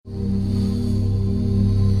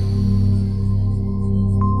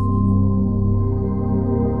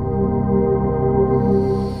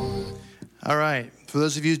For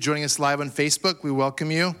those of you joining us live on Facebook, we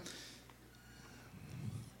welcome you.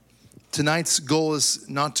 Tonight's goal is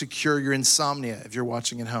not to cure your insomnia if you're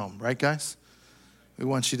watching at home, right, guys? We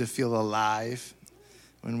want you to feel alive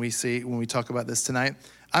when we talk about this tonight.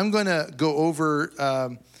 I'm going to go over,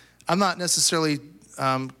 I'm not necessarily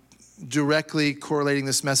directly correlating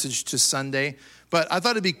this message to Sunday, but I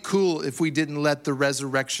thought it'd be cool if we didn't let the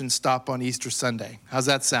resurrection stop on Easter Sunday. How's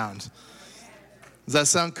that sound? Does that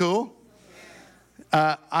sound cool?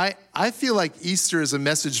 I feel like Easter is a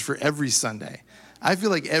message for every Sunday. I feel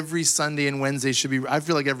like every Sunday and Wednesday I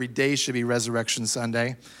feel like every day should be Resurrection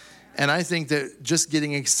Sunday. And I think that just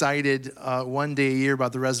getting excited one day a year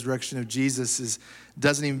about the resurrection of Jesus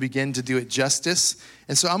doesn't even begin to do it justice.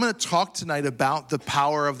 And so I'm going to talk tonight about the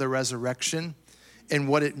power of the resurrection and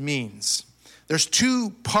what it means. There's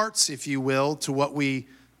two parts, if you will, to what we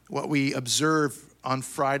observe on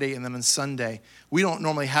Friday and then on Sunday. We don't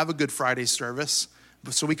normally have a Good Friday service,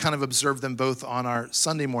 so we kind of observe them both on our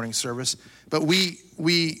Sunday morning service. But we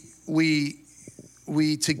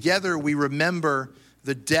together remember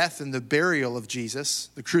the death and the burial of Jesus,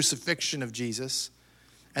 the crucifixion of Jesus,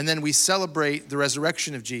 and then we celebrate the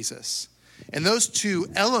resurrection of Jesus. And those two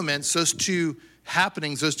elements, those two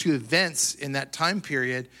happenings, those two events in that time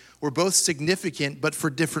period were both significant, but for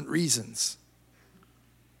different reasons.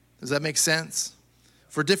 Does that make sense?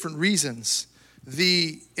 For different reasons.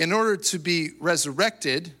 In order to be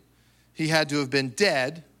resurrected, he had to have been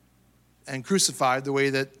dead and crucified the way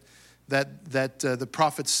that the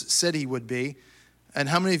prophets said he would be. And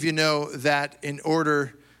how many of you know that in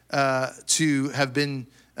order to have been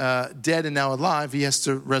dead and now alive, he has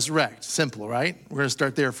to resurrect? Simple, right? We're going to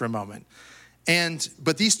start there for a moment.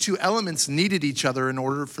 But these two elements needed each other in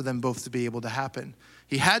order for them both to be able to happen.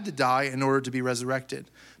 He had to die in order to be resurrected.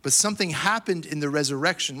 But something happened in the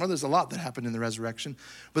resurrection. Well, there's a lot that happened in the resurrection.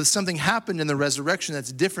 But something happened in the resurrection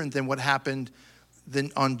that's different than what happened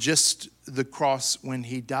on just the cross when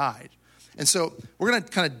he died. And so we're going to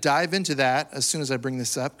kind of dive into that as soon as I bring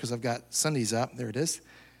this up, because I've got Sundays up. There it is.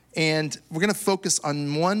 And we're going to focus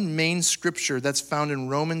on one main scripture that's found in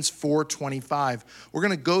Romans 4:25. We're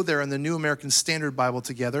going to go there in the New American Standard Bible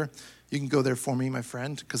together. You can go there for me, my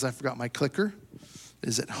friend, because I forgot my clicker. It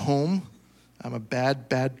is at home. I'm a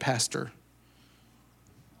bad pastor.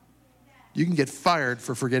 You can get fired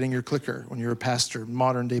for forgetting your clicker when you're a pastor,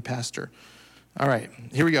 modern day pastor. All right,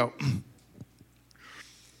 here we go.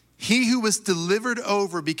 He who was delivered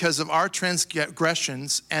over because of our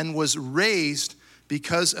transgressions and was raised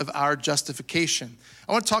because of our justification.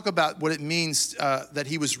 I want to talk about what it means that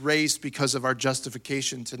he was raised because of our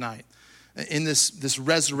justification tonight in this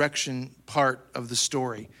resurrection part of the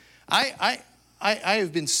story. I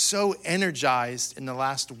have been so energized in the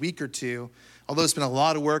last week or two, although it's been a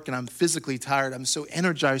lot of work and I'm physically tired. I'm so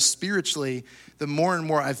energized spiritually the more and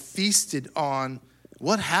more I've feasted on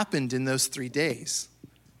what happened in those 3 days.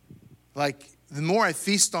 Like, the more I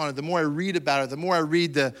feast on it, the more I read about it, the more I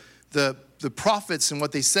read the prophets and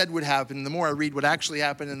what they said would happen, the more I read what actually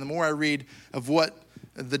happened, and the more I read of what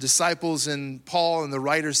the disciples and Paul and the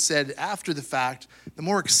writers said after the fact, the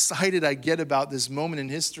more excited I get about this moment in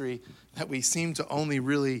history that we seem to only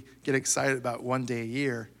really get excited about one day a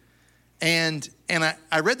year. And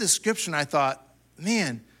I read the scripture and I thought,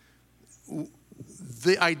 man,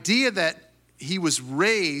 the idea that he was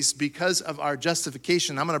raised because of our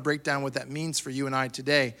justification, I'm going to break down what that means for you and I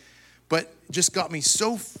today, but just got me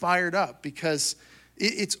so fired up because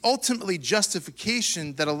it's ultimately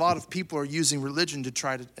justification that a lot of people are using religion to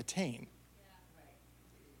try to attain.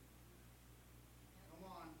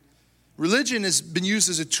 Religion has been used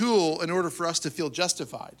as a tool in order for us to feel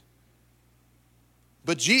justified.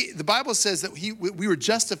 But the Bible says that we were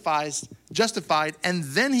justified and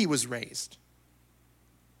then he was raised.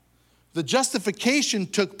 The justification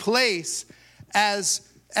took place as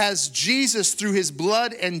Jesus, through his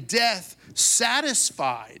blood and death,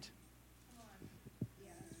 satisfied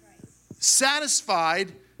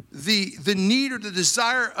the need or the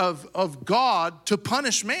desire of God to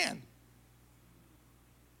punish man.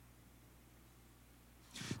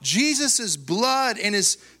 Jesus' blood and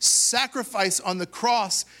his sacrifice on the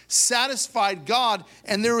cross satisfied God.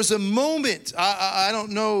 And there was a moment, I don't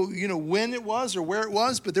know, when it was or where it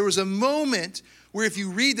was, but there was a moment where if you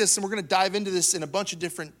read this, and we're going to dive into this in a bunch of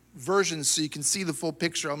different versions so you can see the full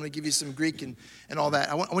picture. I'm going to give you some Greek and all that.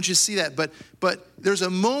 I want you to see that. But there's a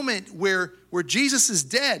moment where Jesus is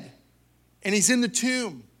dead and he's in the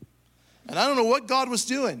tomb. And I don't know what God was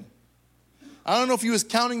doing. I don't know if he was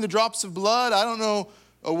counting the drops of blood. I don't know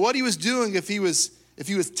what he was doing, if he was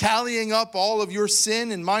tallying up all of your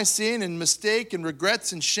sin and my sin and mistake and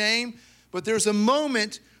regrets and shame. But there's a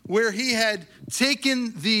moment where he had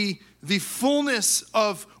taken the fullness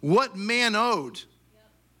of what man owed,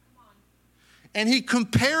 and he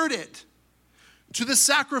compared it to the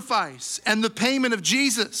sacrifice and the payment of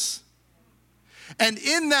Jesus. And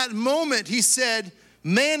in that moment, he said,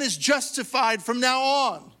 man is justified from now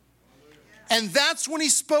on. And that's when he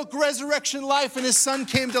spoke resurrection life and his son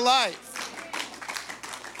came to life.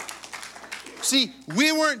 See,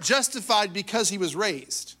 we weren't justified because he was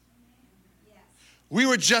raised. We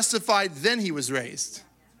were justified then he was raised.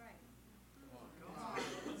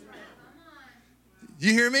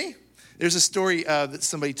 You hear me? There's a story that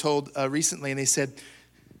somebody told recently, and they said,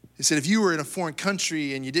 if you were in a foreign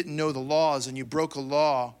country and you didn't know the laws and you broke a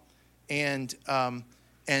law and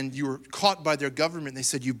you were caught by their government, and they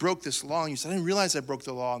said, you broke this law. And you said, I didn't realize I broke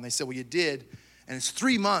the law. And they said, well, you did. And it's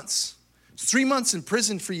 3 months. It's 3 months in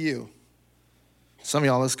prison for you. Some of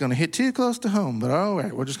y'all, it's going to hit too close to home, but all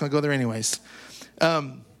right, we're just going to go there anyways.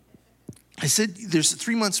 I said, there's a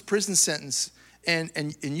 3 months prison sentence,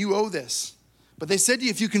 and you owe this. But they said to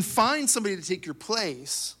you, if you can find somebody to take your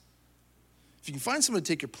place,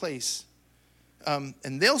 and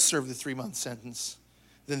they'll serve the 3 month sentence,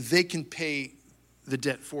 then they can pay the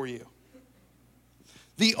debt for you.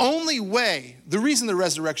 The only way, the reason the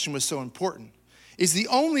resurrection was so important, is the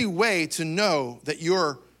only way to know that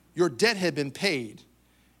your debt had been paid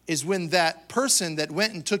is when that person that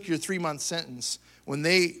went and took your 3 month sentence, when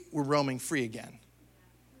they were roaming free again.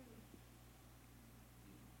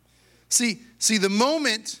 See, the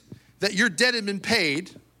moment that your debt had been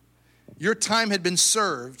paid, your time had been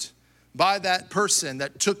served by that person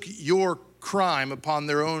that took your crime upon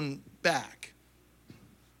their own back.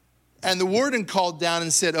 And the warden called down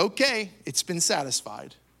and said, okay, it's been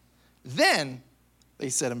satisfied. Then they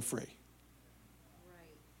set him free.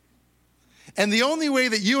 And the only way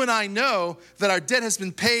that you and I know that our debt has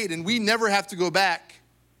been paid and we never have to go back,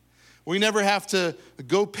 we never have to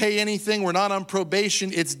go pay anything, we're not on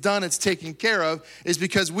probation, it's done, it's taken care of, is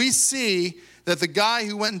because we see that the guy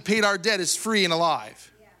who went and paid our debt is free and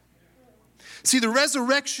alive. See, the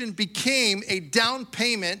resurrection became a down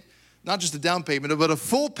payment, not just a down payment, but a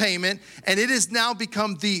full payment, and it has now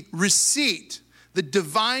become the receipt, the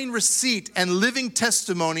divine receipt and living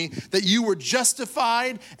testimony that you were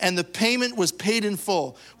justified and the payment was paid in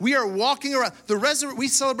full. We are walking around. We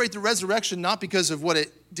celebrate the resurrection not because of what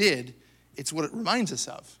it did, it's what it reminds us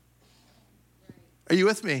of. Are you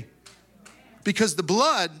with me? Because the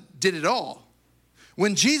blood did it all.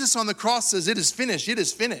 When Jesus on the cross says, it is finished, it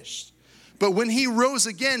is finished. But when he rose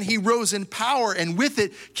again, he rose in power, and with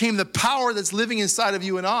it came the power that's living inside of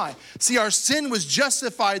you and I. See, our sin was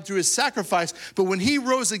justified through his sacrifice, but when he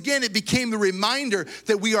rose again, it became the reminder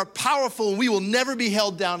that we are powerful and we will never be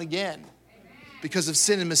held down again because of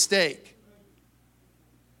sin and mistake.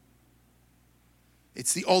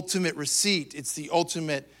 It's the ultimate receipt. It's the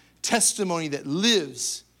ultimate testimony that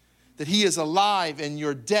lives, that he is alive and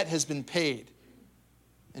your debt has been paid.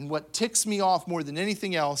 And what ticks me off more than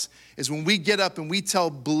anything else is when we get up and we tell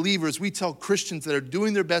believers, we tell Christians that are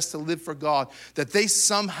doing their best to live for God, that they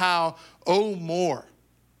somehow owe more.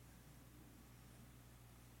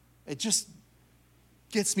 It just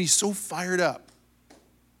gets me so fired up.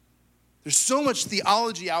 There's so much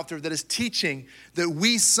theology out there that is teaching that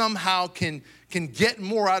we somehow can get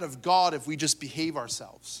more out of God if we just behave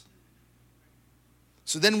ourselves.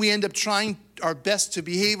 So then we end up trying our best to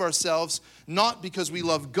behave ourselves, not because we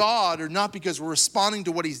love God or not because we're responding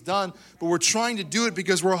to what he's done, but we're trying to do it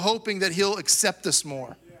because we're hoping that he'll accept us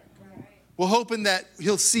more. We're hoping that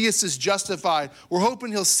he'll see us as justified. We're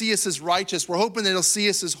hoping he'll see us as righteous. We're hoping that he'll see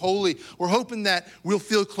us as holy. We're hoping that we'll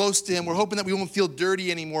feel close to him. We're hoping that we won't feel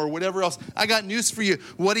dirty anymore or whatever else. I got news for you.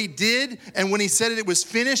 What he did, and when he said it was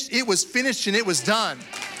finished and it was done.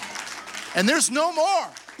 And there's no more.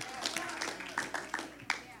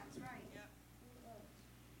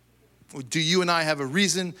 Do you and I have a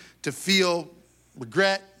reason to feel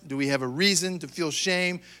regret? Do we have a reason to feel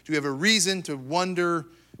shame? Do we have a reason to wonder,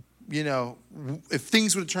 if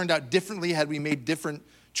things would have turned out differently had we made different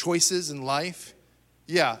choices in life?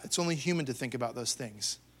 Yeah, it's only human to think about those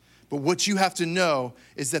things. But what you have to know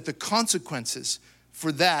is that the consequences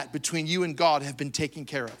for that between you and God have been taken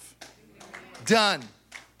care of. Done.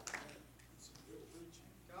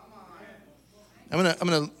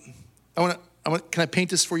 Can I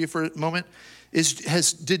paint this for you for a moment?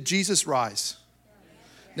 Did Jesus rise?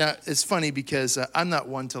 Now, it's funny because I'm not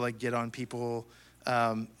one to get on people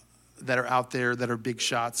that are out there that are big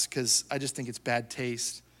shots because I just think it's bad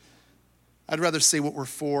taste. I'd rather say what we're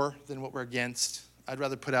for than what we're against. I'd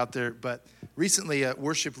rather put out there. But recently, a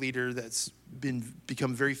worship leader that's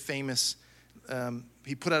become very famous,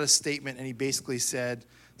 he put out a statement and he basically said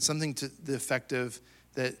something to the effect of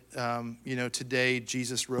that, today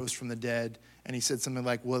Jesus rose from the dead. And he said something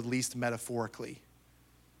like, well, at least metaphorically,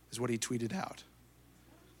 is what he tweeted out.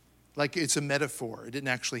 Like it's a metaphor. It didn't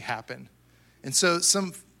actually happen. And so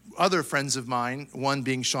some other friends of mine, one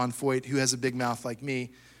being Sean Foyt, who has a big mouth like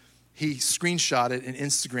me, he screenshot it and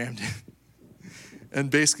Instagrammed it. And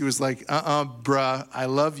basically was like, bruh, I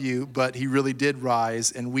love you, but he really did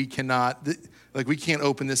rise, and we can't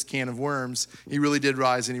open this can of worms. He really did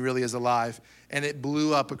rise, and he really is alive. And it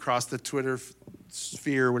blew up across the Twitter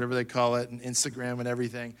sphere, whatever they call it, and Instagram and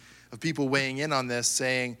everything, of people weighing in on this,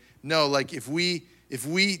 saying, no, like if we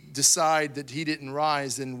decide that he didn't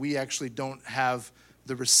rise, then we actually don't have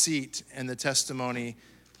the receipt and the testimony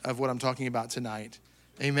of what I'm talking about tonight.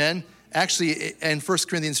 Amen? Actually, in 1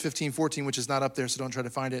 Corinthians 15:14, which is not up there, so don't try to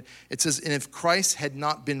find it, it says, and if Christ had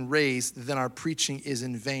not been raised, then our preaching is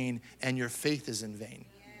in vain and your faith is in vain.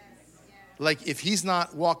 Like if he's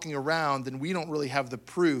not walking around, then we don't really have the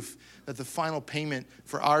proof that the final payment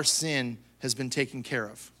for our sin has been taken care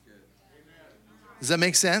of. Does that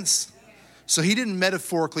make sense? So he didn't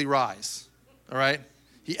metaphorically rise, all right?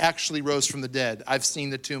 He actually rose from the dead. I've seen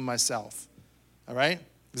the tomb myself, all right?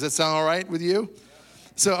 Does that sound all right with you?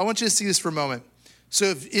 So I want you to see this for a moment.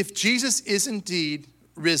 So if Jesus is indeed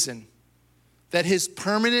risen, that his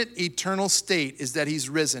permanent eternal state is that he's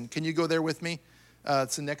risen. Can you go there with me?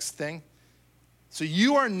 It's the next thing. So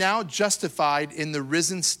you are now justified in the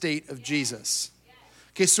risen state of Jesus.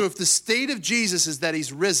 Okay, so if the state of Jesus is that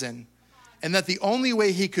he's risen, and that the only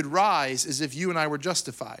way he could rise is if you and I were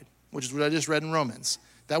justified, which is what I just read in Romans.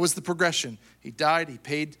 That was the progression. He died, he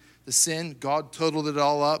paid the sin, God totaled it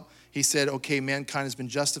all up. He said, okay, mankind has been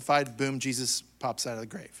justified. Boom, Jesus pops out of the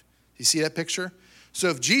grave. You see that picture? So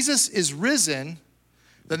if Jesus is risen,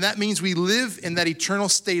 then that means we live in that eternal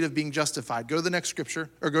state of being justified. Go to the next scripture,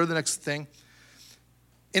 or go to the next thing.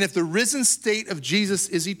 And if the risen state of Jesus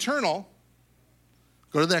is eternal,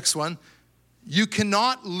 go to the next one. You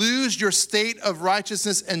cannot lose your state of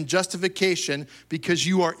righteousness and justification because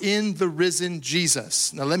you are in the risen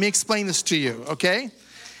Jesus. Now let me explain this to you, okay?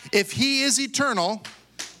 If he is eternal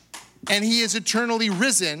and he is eternally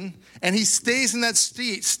risen and he stays in that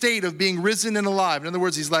state of being risen and alive. In other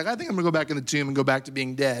words, he's like, I think I'm going to go back in the tomb and go back to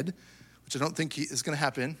being dead, which I don't think is going to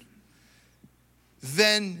happen.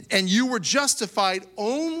 Then, and you were justified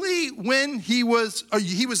only when he was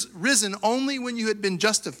risen only when you had been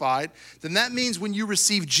justified, then that means when you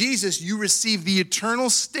receive Jesus, you receive the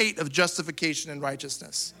eternal state of justification and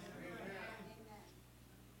righteousness.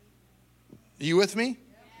 Are you with me?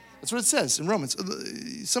 That's what it says in Romans.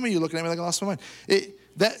 Some of you are looking at me like I lost my mind.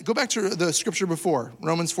 Go back to the scripture before,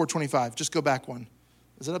 Romans 4:25. Just go back one.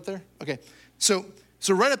 Is it up there? Okay. So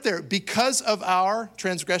right up there, because of our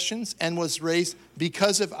transgressions and was raised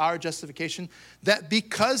because of our justification, that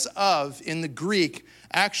because of in the Greek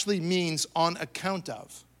actually means on account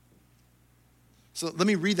of. So let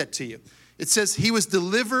me read that to you. It says he was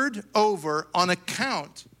delivered over on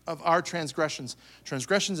account of our transgressions.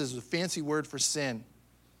 Transgressions is a fancy word for sin,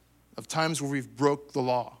 of times where we've broke the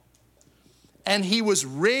law. And he was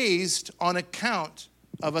raised on account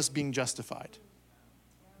of us being justified.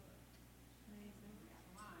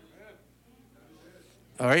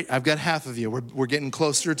 All right, I've got half of you. We're getting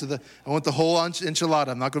closer to I want the whole enchilada.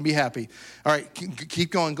 I'm not going to be happy. All right,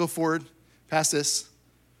 keep going. Go forward. Past this.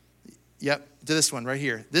 Yep, to this one right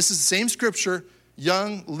here. This is the same scripture,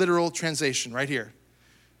 Young Literal Translation right here.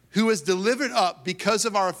 Who was delivered up because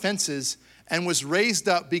of our offenses and was raised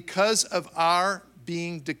up because of our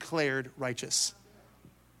being declared righteous.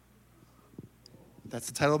 That's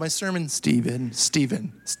the title of my sermon, Stephen. It's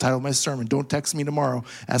the title of my sermon. Don't text me tomorrow.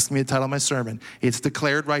 Ask me the title of my sermon. It's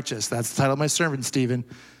declared righteous. That's the title of my sermon, Stephen.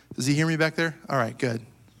 Does he hear me back there? All right, good.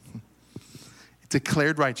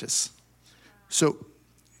 Declared righteous. So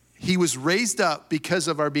he was raised up because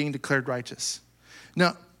of our being declared righteous.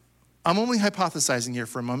 Now, I'm only hypothesizing here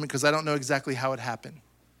for a moment because I don't know exactly how it happened.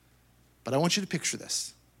 But I want you to picture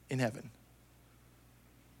this in heaven.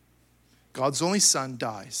 God's only son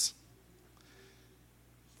dies.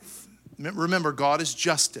 Remember, God is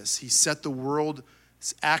justice. He set the world's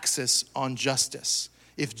axis on justice.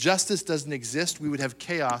 If justice doesn't exist, we would have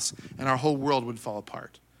chaos and our whole world would fall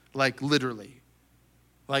apart. Like literally.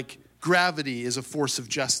 Like gravity is a force of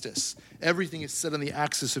justice. Everything is set on the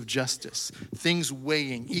axis of justice. Things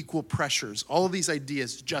weighing, equal pressures, all of these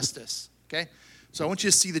ideas, justice. Okay? So I want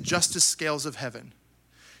you to see the justice scales of heaven.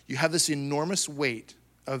 You have this enormous weight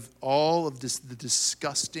of all of this, the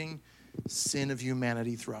disgusting sin of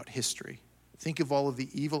humanity throughout history. Think of all of the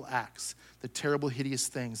evil acts, the terrible, hideous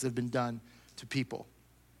things that have been done to people.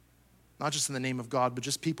 Not just in the name of God, but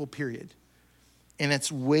just people, period. and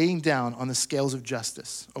it's weighing down on the scales of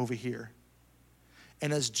justice over here.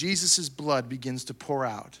 And as Jesus' blood begins to pour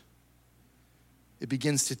out, it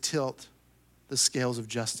begins to tilt the scales of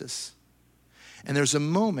justice. And there's a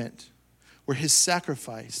moment where his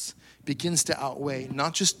sacrifice begins to outweigh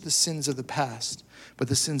not just the sins of the past, but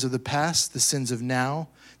the sins of the past, the sins of now,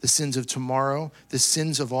 the sins of tomorrow, the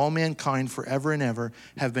sins of all mankind forever and ever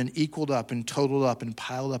have been equaled up and totaled up and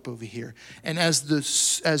piled up over here. And as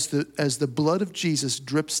the blood of Jesus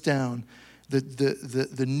drips down,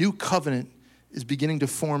 the new covenant is beginning to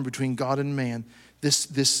form between God and man.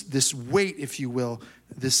 This weight, if you will,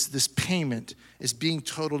 this payment is being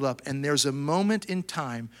totaled up. And there's a moment in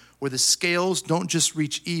time where the scales don't just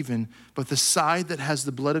reach even, but the side that has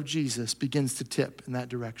the blood of Jesus begins to tip in that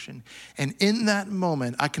direction. And in that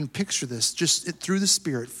moment, I can picture this just through the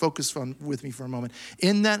Spirit. Focus with me for a moment.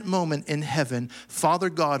 In that moment in heaven,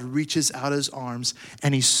 Father God reaches out his arms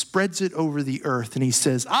and he spreads it over the earth and he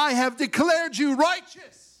says, I have declared you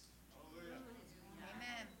righteous.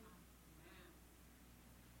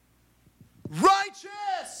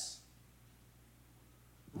 Righteous!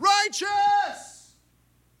 Righteous!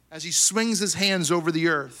 As he swings his hands over the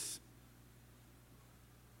earth,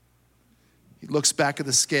 he looks back at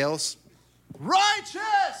the scales.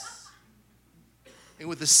 Righteous! And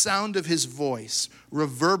with the sound of his voice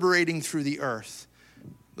reverberating through the earth,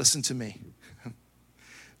 listen to me,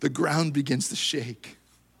 the ground begins to shake.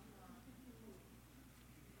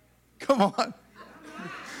 Come on.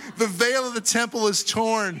 The veil of the temple is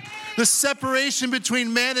torn. The separation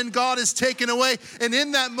between man and God is taken away. And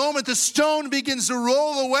in that moment, the stone begins to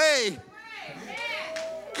roll away.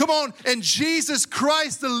 Come on. And Jesus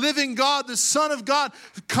Christ, the living God, the Son of God,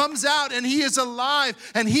 comes out and he is alive.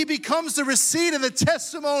 And he becomes the receipt of the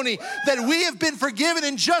testimony that we have been forgiven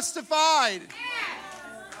and justified.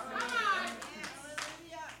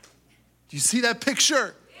 Do you see that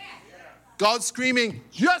picture? God screaming,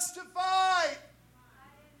 justified.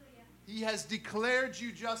 He has declared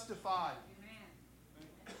you justified.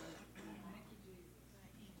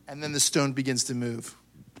 And then the stone begins to move.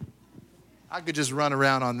 I could just run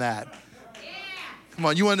around on that. Come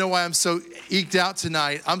on, you want to know why I'm so eked out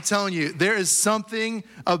tonight? I'm telling you, there is something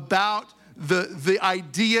about the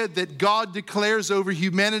idea that God declares over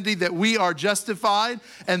humanity that we are justified,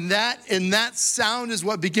 and that sound is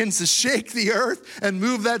what begins to shake the earth and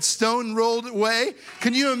move that stone rolled away.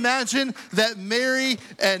 Can you imagine that Mary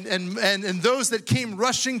and those that came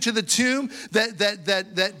rushing to the tomb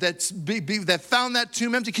that found that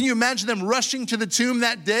tomb empty? Can you imagine them rushing to the tomb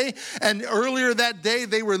that day? And earlier that day,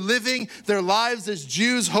 they were living their lives as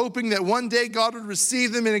Jews, hoping that one day God would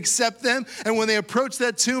receive them and accept them. And when they approached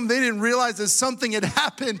that tomb, they didn't realize that something had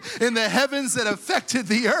happened in the heavens that affected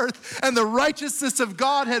the earth, and the righteousness of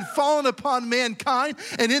God had fallen upon mankind.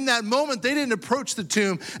 And in that moment, they didn't approach the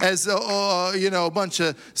tomb as a bunch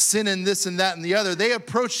of sin and this and that and the other. They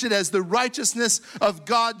approached it as the righteousness of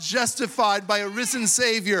God justified by a risen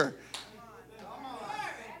Savior.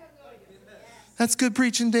 That's good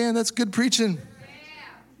preaching, Dan. That's good preaching.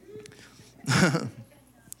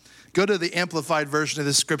 Go to the amplified version of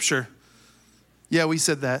this scripture. Yeah, we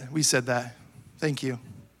said that. We said that. Thank you.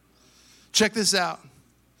 Check this out.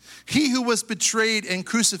 He who was betrayed and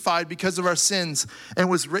crucified because of our sins and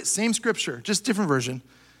was, same scripture, just different version,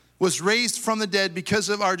 was raised from the dead because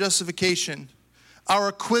of our justification, our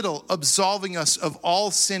acquittal, absolving us of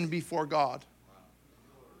all sin before God.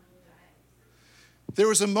 There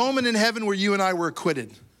was a moment in heaven where you and I were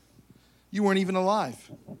acquitted. You weren't even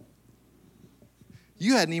alive.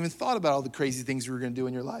 You hadn't even thought about all the crazy things you were going to do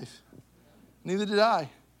in your life. Neither did I.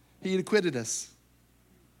 He acquitted us.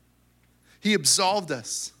 He absolved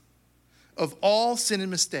us of all sin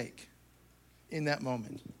and mistake in that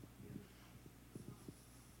moment.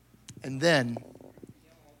 And then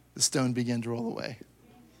the stone began to roll away.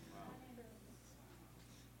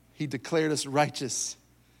 He declared us righteous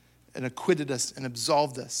and acquitted us and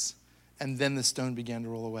absolved us. And then the stone began to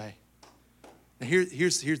roll away. Now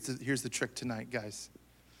here's the trick tonight, guys.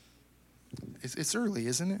 It's early,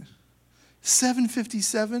 isn't it?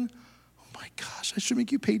 7:57? Oh my gosh, I should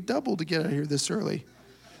make you pay double to get out of here this early.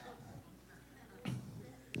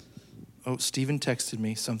 Oh, Stephen texted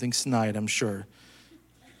me something snide, I'm sure.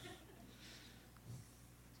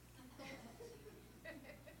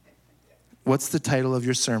 What's the title of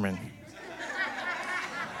your sermon?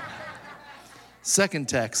 Second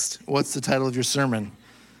text, what's the title of your sermon?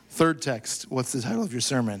 Third text, what's the title of your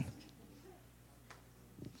sermon?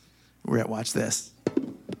 We're at watch this.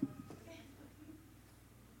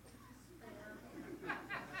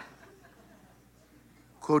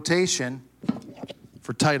 Quotation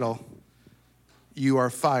for title, you are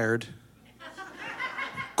fired.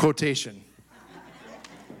 quotation.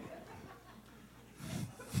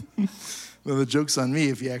 Well, the joke's on me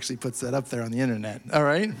if he actually puts that up there on the internet. All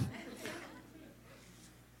right?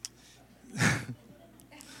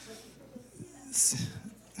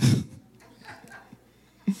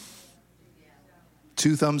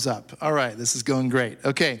 Two thumbs up. All right, this is going great.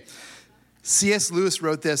 Okay. C.S. Lewis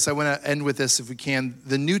wrote this. I want to end with this if we can.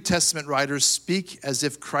 The New Testament writers speak as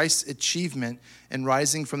if Christ's achievement in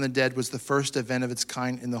rising from the dead was the first event of its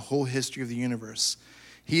kind in the whole history of the universe.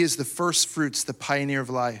 He is the first fruits, the pioneer of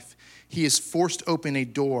life. He has forced open a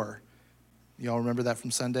door, y'all remember that from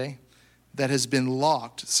Sunday, that has been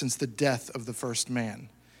locked since the death of the first man.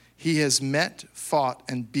 He has met, fought,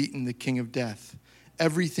 and beaten the king of death.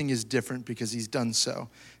 Everything is different because he's done so.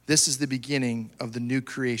 This is the beginning of the new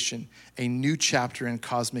creation. A new chapter in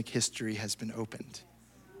cosmic history has been opened.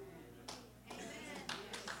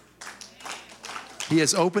 He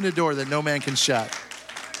has opened a door that no man can shut.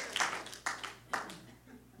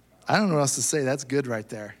 I don't know what else to say. That's good right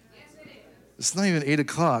there. It's not even 8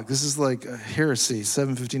 o'clock. This is like a heresy,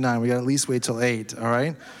 7:59. We got to at least wait till 8, all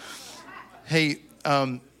right? Hey,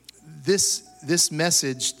 this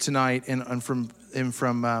message tonight and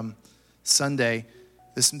from Sunday,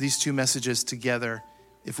 these two messages together,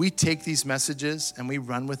 if we take these messages and we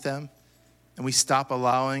run with them and we stop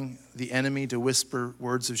allowing the enemy to whisper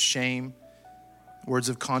words of shame, words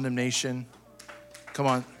of condemnation, come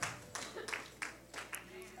on.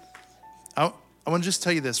 I want to just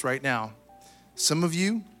tell you this right now. Some of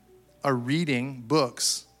you are reading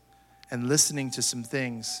books and listening to some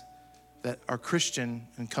things that are Christian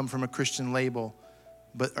and come from a Christian label,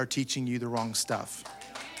 but are teaching you the wrong stuff.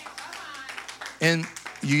 And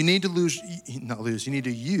you need to you need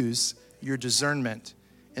to use your discernment.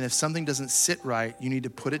 And if something doesn't sit right, you need to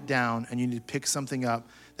put it down and you need to pick something up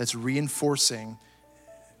that's reinforcing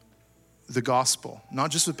the gospel. Not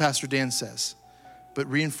just what Pastor Dan says, but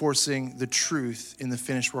reinforcing the truth in the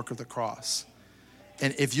finished work of the cross.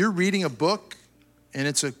 And if you're reading a book and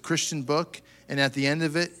it's a Christian book, and at the end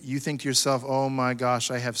of it, you think to yourself, oh my gosh,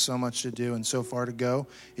 I have so much to do and so far to go,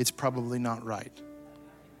 it's probably not right.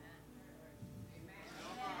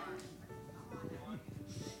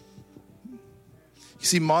 You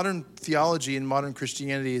see, modern theology and modern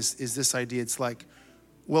Christianity is this idea. It's like,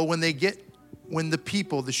 well, when the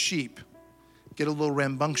people, the sheep, get a little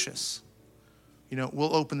rambunctious,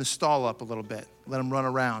 we'll open the stall up a little bit, let them run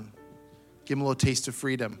around, give them a little taste of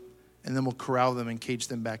freedom, and then we'll corral them and cage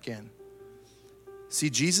them back in. See,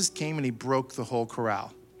 Jesus came and he broke the whole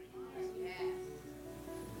corral.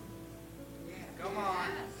 Come on.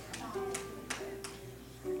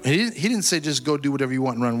 And he didn't say just go do whatever you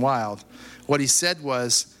want and run wild. What he said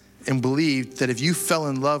was and believed that if you fell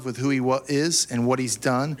in love with who he is and what he's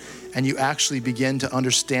done, and you actually begin to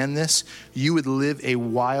understand this, you would live a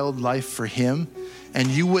wild life for him, and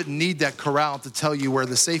you wouldn't need that corral to tell you where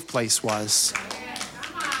the safe place was.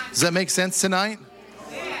 Does that make sense tonight?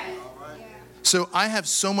 So I have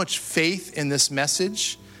so much faith in this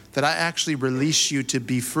message that I actually release you to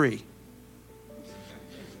be free.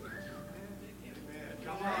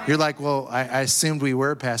 You're like, well, I assumed we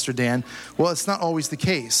were, Pastor Dan. Well, it's not always the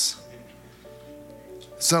case.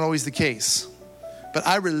 It's not always the case. But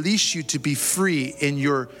I release you to be free in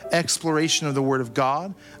your exploration of the Word of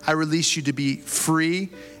God. I release you to be free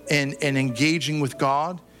in engaging with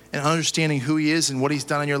God and understanding who he is and what he's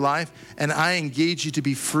done in your life. And I engage you to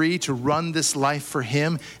be free to run this life for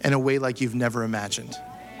him in a way like you've never imagined.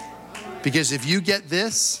 Because if you get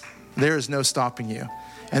this, there is no stopping you.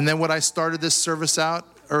 And then what I started this service out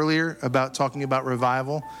earlier about talking about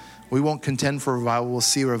revival, we won't contend for revival. We'll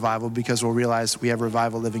see revival because we'll realize we have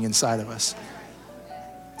revival living inside of us.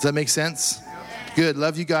 Does that make sense? Good.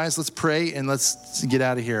 Love you guys. Let's pray and let's get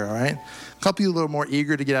out of here, all right? A couple of you a little more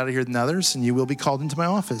eager to get out of here than others, and you will be called into my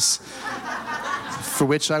office, for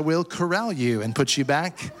which I will corral you and put you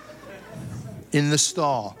back in the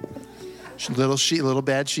stall. Little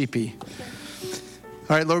bad sheepy.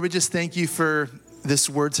 All right, Lord, we just thank you for this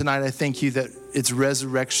word tonight. I thank you that it's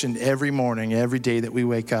resurrection every morning, every day that we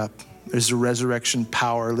wake up. There's a resurrection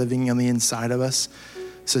power living on the inside of us.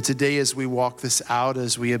 So today as we walk this out,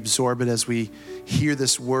 as we absorb it, as we hear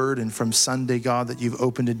this word, and from Sunday, God, that you've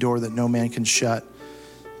opened a door that no man can shut.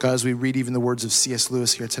 God, as we read even the words of C.S.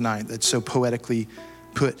 Lewis here tonight that so poetically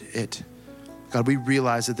put it. God, we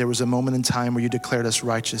realize that there was a moment in time where you declared us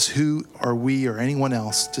righteous. Who are we or anyone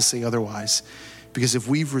else to say otherwise? Because if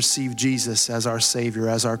we've received Jesus as our Savior,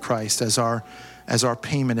 as our Christ, as our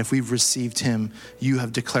payment, if we've received him, you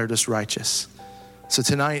have declared us righteous. So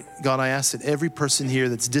tonight, God, I ask that every person here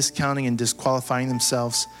that's discounting and disqualifying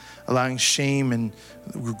themselves, allowing shame and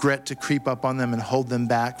regret to creep up on them and hold them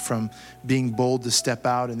back from being bold to step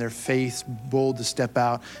out in their faith, bold to step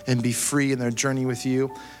out and be free in their journey with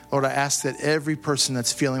you. Lord, I ask that every person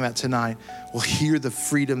that's feeling that tonight will hear the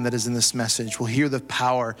freedom that is in this message, will hear the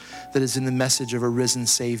power that is in the message of a risen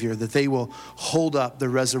Savior, that they will hold up the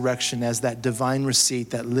resurrection as that divine receipt,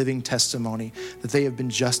 that living testimony, that they have been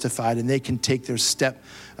justified and they can take their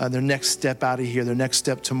next step out of here, their next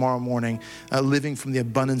step tomorrow morning, living from the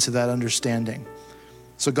abundance of that understanding.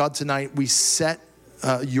 So God, tonight we set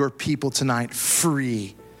your people tonight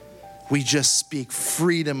free. We just speak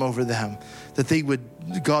freedom over them, that they would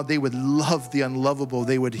love the unlovable.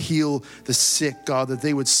 They would heal the sick, God, that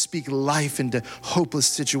they would speak life into hopeless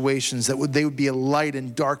situations, they would be a light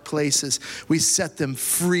in dark places. We set them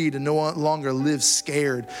free to no longer live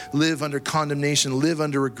scared, live under condemnation, live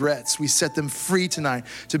under regrets. We set them free tonight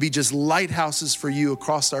to be just lighthouses for you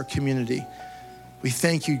across our community. We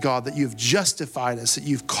thank you, God, that you've justified us, that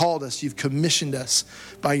you've called us, you've commissioned us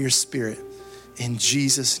by your Spirit. In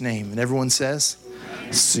Jesus' name. And everyone says,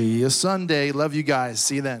 see you Sunday. Love you guys.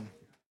 See you then.